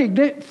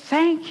recognition,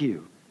 thank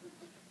you.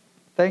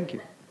 Thank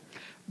you.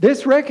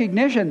 This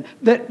recognition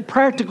that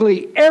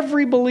practically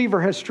every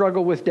believer has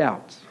struggled with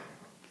doubts.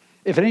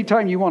 If any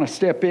time you want to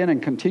step in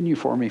and continue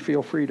for me,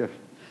 feel free to.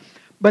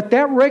 But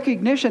that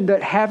recognition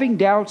that having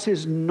doubts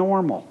is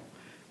normal.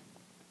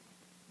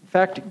 In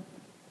fact,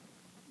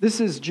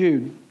 this is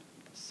Jude,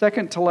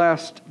 second to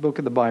last book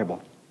of the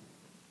Bible.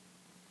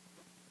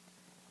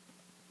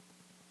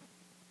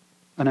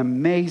 An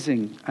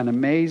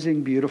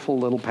amazing, beautiful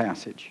little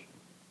passage.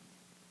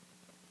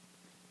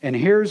 And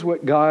here's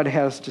what God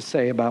has to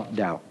say about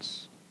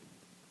doubts.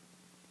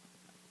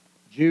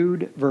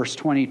 Jude, verse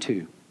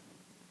 22.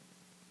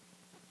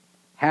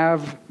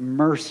 Have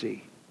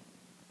mercy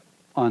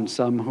on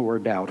some who are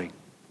doubting.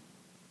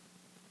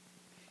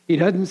 He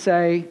doesn't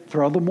say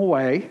throw them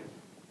away.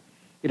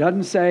 He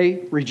doesn't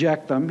say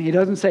reject them. He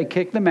doesn't say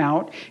kick them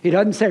out. He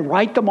doesn't say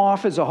write them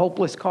off as a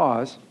hopeless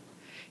cause.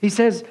 He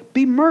says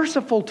be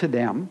merciful to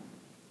them,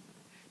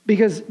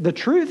 because the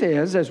truth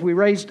is, as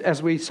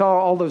we saw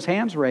all those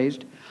hands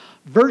raised,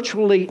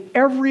 virtually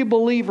every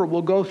believer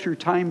will go through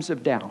times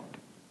of doubt.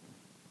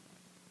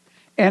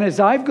 And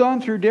as I've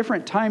gone through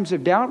different times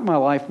of doubt in my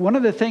life, one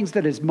of the things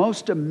that is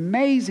most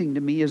amazing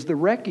to me is the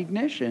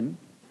recognition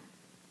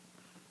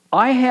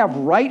I have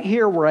right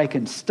here where I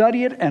can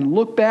study it and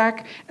look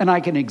back, and I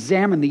can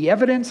examine the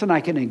evidence, and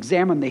I can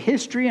examine the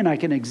history, and I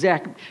can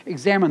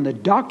examine the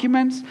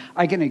documents,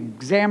 I can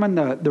examine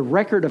the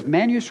record of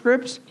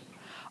manuscripts.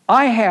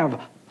 I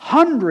have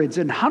hundreds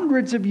and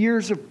hundreds of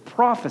years of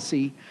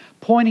prophecy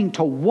pointing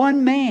to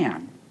one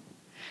man,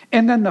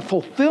 and then the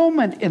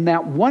fulfillment in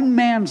that one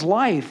man's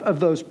life of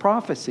those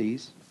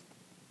prophecies,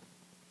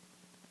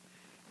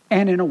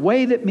 and in a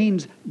way that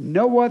means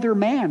no other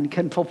man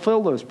can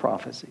fulfill those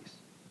prophecies.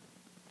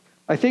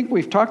 I think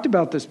we've talked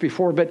about this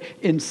before, but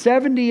in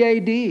 70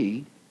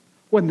 AD,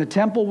 when the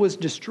temple was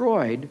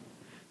destroyed,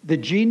 the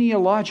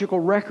genealogical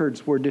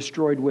records were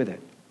destroyed with it.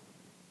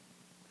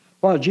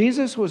 While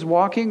Jesus was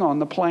walking on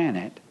the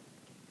planet,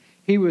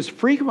 he was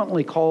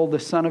frequently called the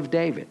Son of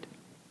David.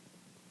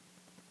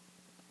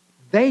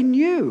 They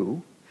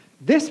knew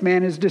this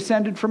man is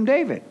descended from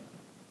David.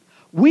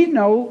 We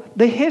know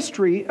the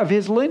history of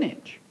his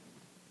lineage.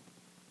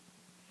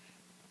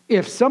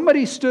 If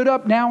somebody stood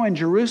up now in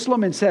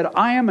Jerusalem and said,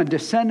 I am a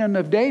descendant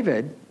of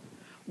David,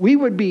 we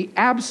would be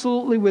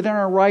absolutely within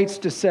our rights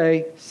to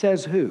say,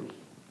 says who?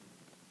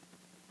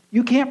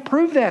 You can't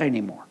prove that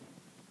anymore.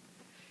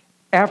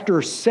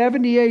 After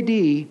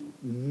 70 AD,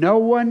 no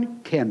one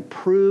can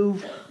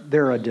prove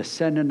they're a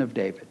descendant of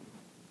David.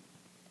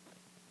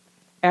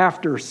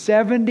 After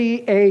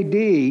 70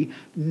 AD,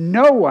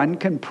 no one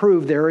can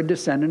prove they're a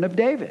descendant of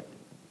David.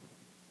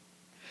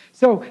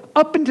 So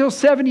up until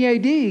 70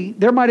 AD,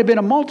 there might have been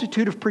a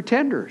multitude of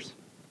pretenders.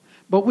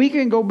 But we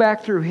can go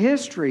back through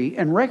history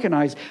and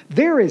recognize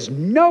there is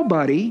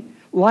nobody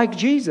like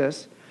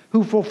Jesus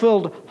who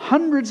fulfilled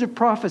hundreds of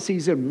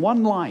prophecies in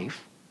one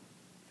life,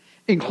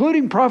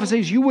 including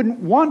prophecies you wouldn't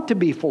want to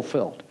be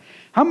fulfilled.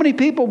 How many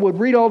people would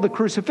read all the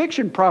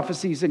crucifixion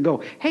prophecies and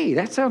go, hey,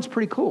 that sounds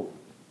pretty cool.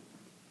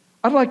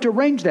 I'd like to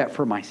arrange that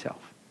for myself.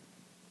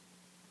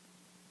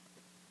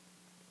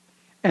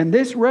 And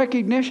this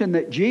recognition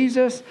that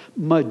Jesus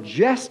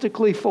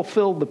majestically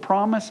fulfilled the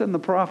promise and the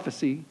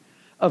prophecy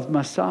of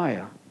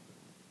Messiah.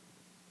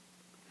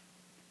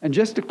 And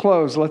just to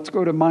close, let's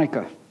go to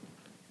Micah.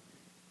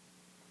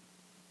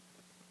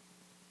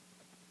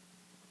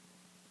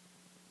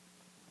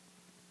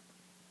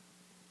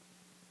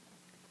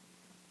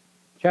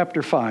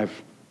 Chapter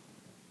 5.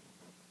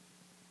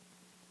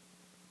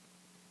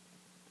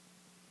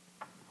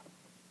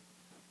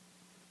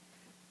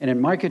 And in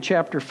Micah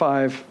chapter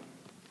 5,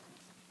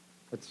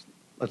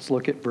 let's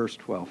look at verse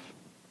 12.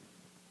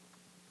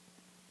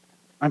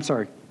 I'm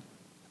sorry.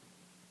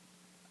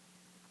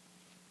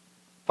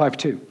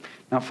 5:2,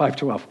 not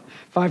 5:12.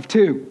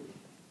 5:2.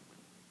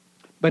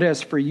 But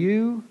as for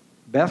you,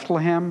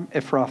 Bethlehem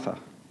Ephrathah,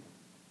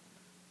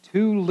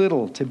 too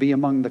little to be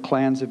among the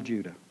clans of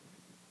Judah.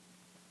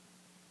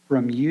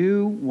 From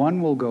you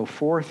one will go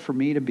forth for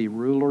me to be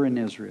ruler in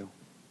Israel.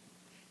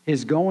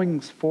 His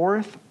goings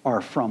forth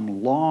are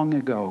from long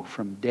ago,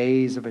 from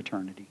days of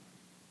eternity.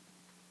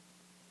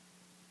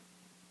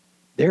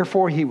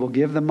 Therefore he will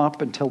give them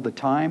up until the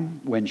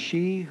time when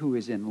she who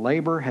is in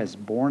labor has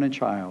borne a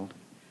child.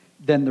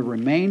 Then the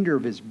remainder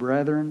of his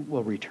brethren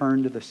will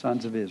return to the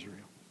sons of Israel.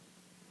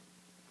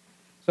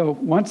 So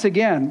once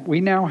again, we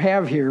now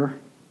have here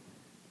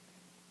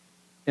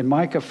in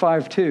Micah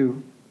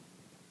 5:2,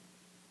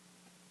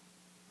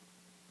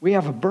 we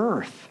have a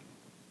birth.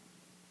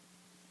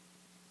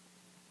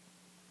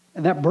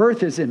 And that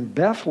birth is in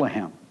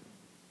Bethlehem.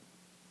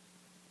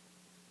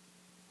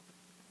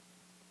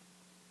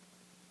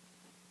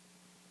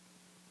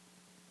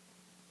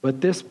 But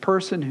this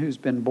person who's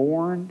been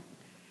born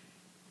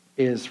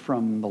is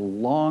from the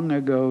long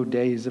ago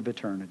days of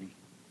eternity.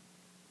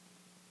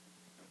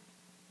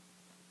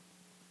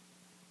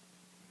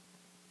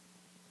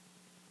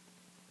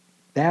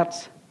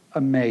 That's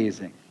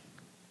amazing.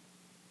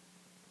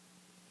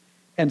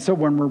 And so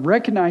when we're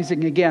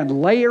recognizing again,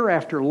 layer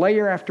after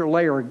layer after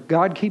layer,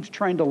 God keeps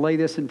trying to lay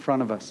this in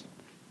front of us.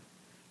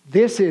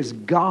 This is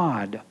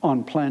God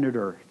on planet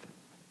Earth.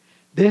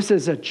 This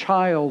is a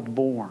child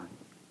born.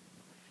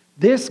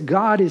 This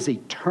God is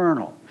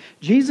eternal.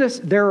 Jesus,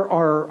 there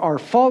are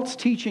false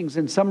teachings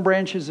in some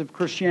branches of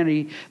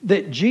Christianity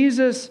that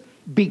Jesus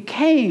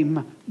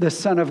became the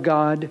Son of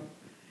God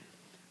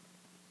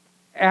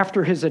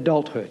after his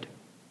adulthood.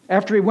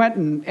 After he went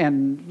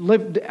and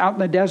lived out in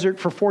the desert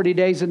for 40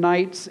 days and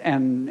nights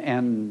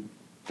and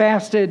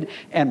fasted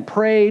and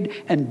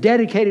prayed and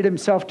dedicated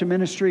himself to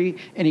ministry,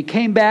 and he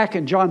came back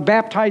and John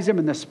baptized him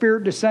and the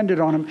Spirit descended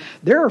on him.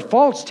 There are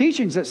false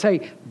teachings that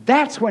say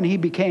that's when he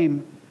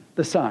became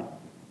the Son.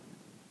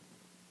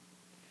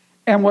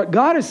 And what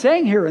God is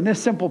saying here in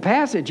this simple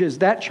passage is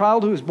that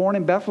child who was born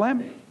in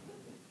Bethlehem,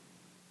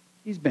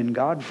 he's been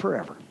God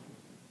forever.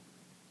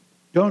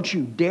 Don't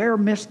you dare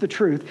miss the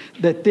truth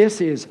that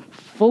this is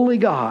fully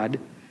God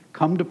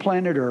come to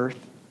planet Earth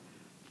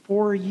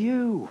for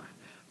you.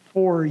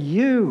 For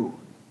you.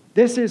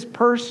 This is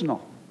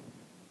personal.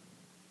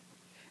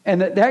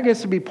 And that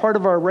gets to be part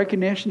of our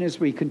recognition as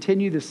we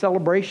continue the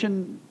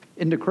celebration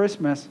into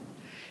Christmas,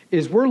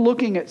 is we're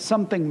looking at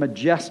something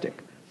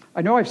majestic.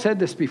 I know I've said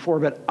this before,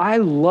 but I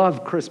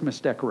love Christmas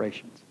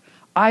decorations.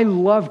 I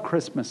love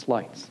Christmas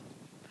lights.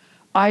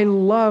 I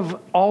love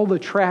all the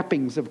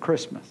trappings of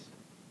Christmas.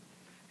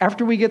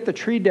 After we get the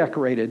tree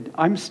decorated,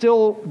 I'm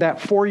still that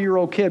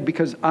 4-year-old kid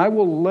because I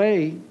will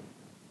lay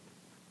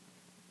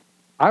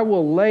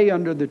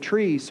under the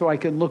tree so I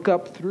can look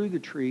up through the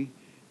tree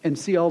and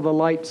see all the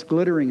lights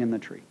glittering in the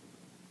tree.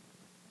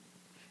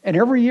 And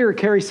every year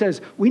Carrie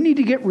says, we need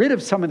to get rid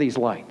of some of these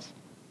lights.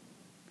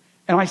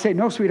 And I say,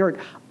 no, sweetheart,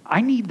 I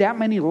need that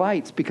many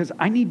lights because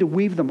I need to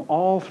weave them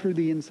all through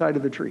the inside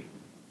of the tree.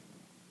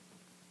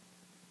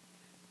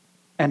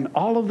 And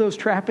all of those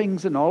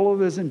trappings and all of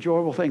those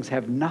enjoyable things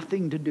have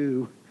nothing to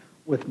do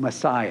with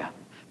Messiah.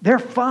 They're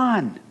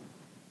fun.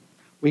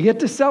 We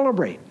get to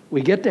celebrate.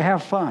 We get to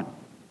have fun.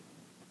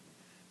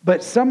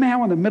 But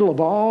somehow in the middle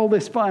of all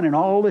this fun and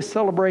all this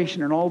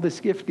celebration and all this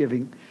gift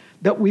giving,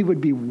 that we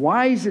would be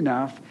wise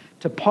enough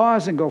to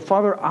pause and go,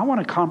 Father, I want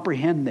to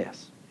comprehend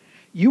this.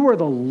 You are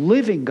the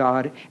living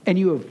God, and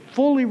you have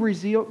fully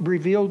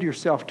revealed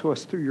yourself to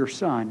us through your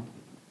Son.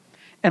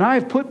 And I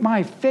have put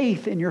my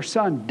faith in your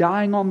Son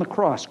dying on the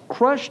cross,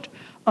 crushed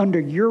under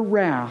your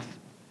wrath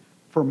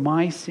for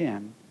my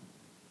sin.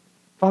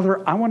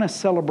 Father, I want to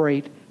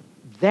celebrate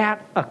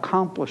that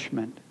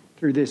accomplishment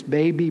through this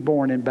baby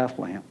born in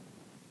Bethlehem.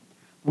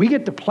 We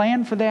get to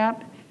plan for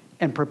that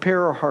and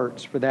prepare our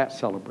hearts for that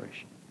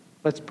celebration.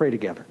 Let's pray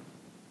together.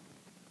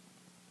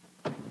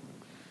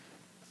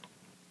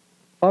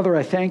 Father,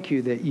 I thank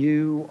you that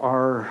you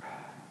are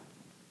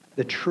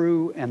the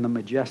true and the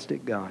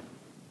majestic God,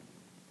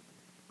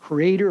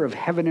 creator of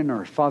heaven and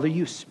earth. Father,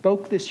 you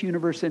spoke this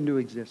universe into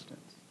existence.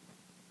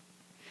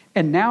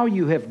 And now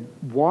you have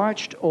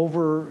watched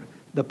over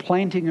the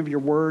planting of your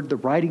word, the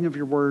writing of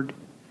your word,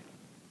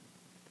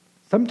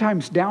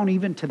 sometimes down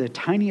even to the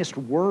tiniest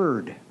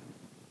word,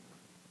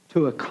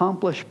 to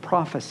accomplish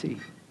prophecy,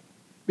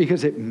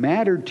 because it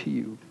mattered to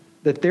you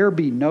that there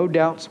be no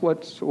doubts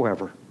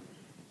whatsoever.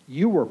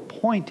 You were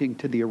pointing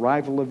to the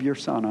arrival of your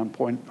Son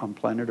on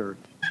planet Earth.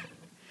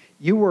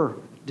 You were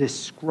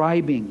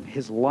describing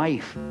his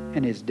life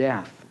and his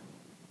death.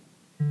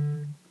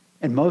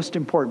 And most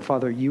important,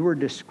 Father, you were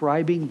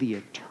describing the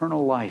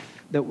eternal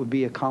life that would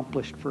be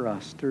accomplished for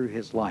us through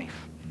his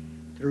life,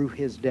 through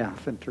his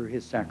death, and through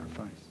his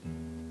sacrifice.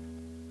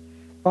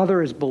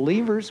 Father, as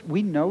believers,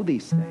 we know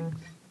these things.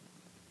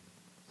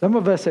 Some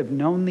of us have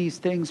known these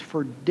things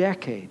for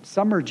decades.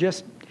 Some are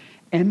just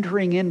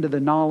entering into the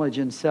knowledge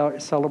and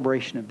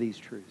celebration of these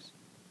truths.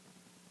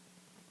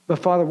 But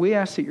Father, we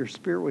ask that your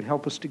Spirit would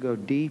help us to go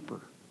deeper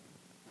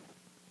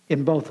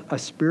in both a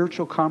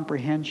spiritual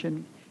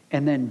comprehension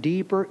and then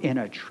deeper in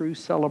a true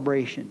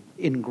celebration,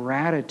 in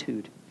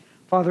gratitude.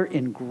 Father,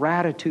 in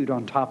gratitude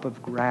on top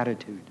of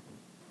gratitude.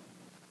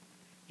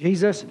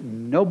 Jesus,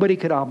 nobody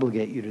could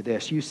obligate you to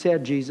this. You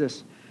said,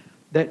 Jesus,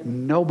 that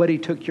nobody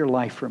took your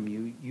life from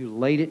you. You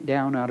laid it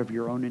down out of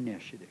your own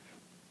initiative.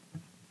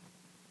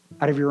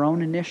 Out of your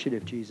own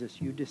initiative,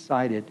 Jesus, you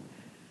decided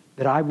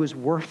that I was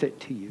worth it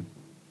to you.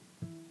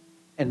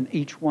 And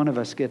each one of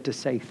us get to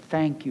say,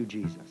 thank you,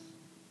 Jesus.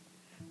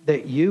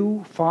 That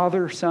you,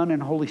 Father, Son,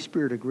 and Holy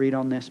Spirit agreed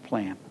on this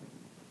plan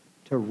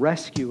to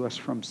rescue us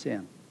from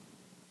sin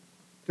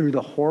through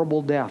the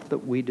horrible death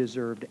that we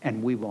deserved,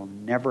 and we will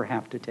never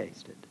have to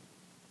taste it.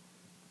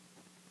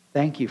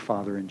 Thank you,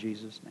 Father, in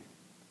Jesus' name.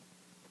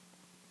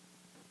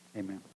 Amen.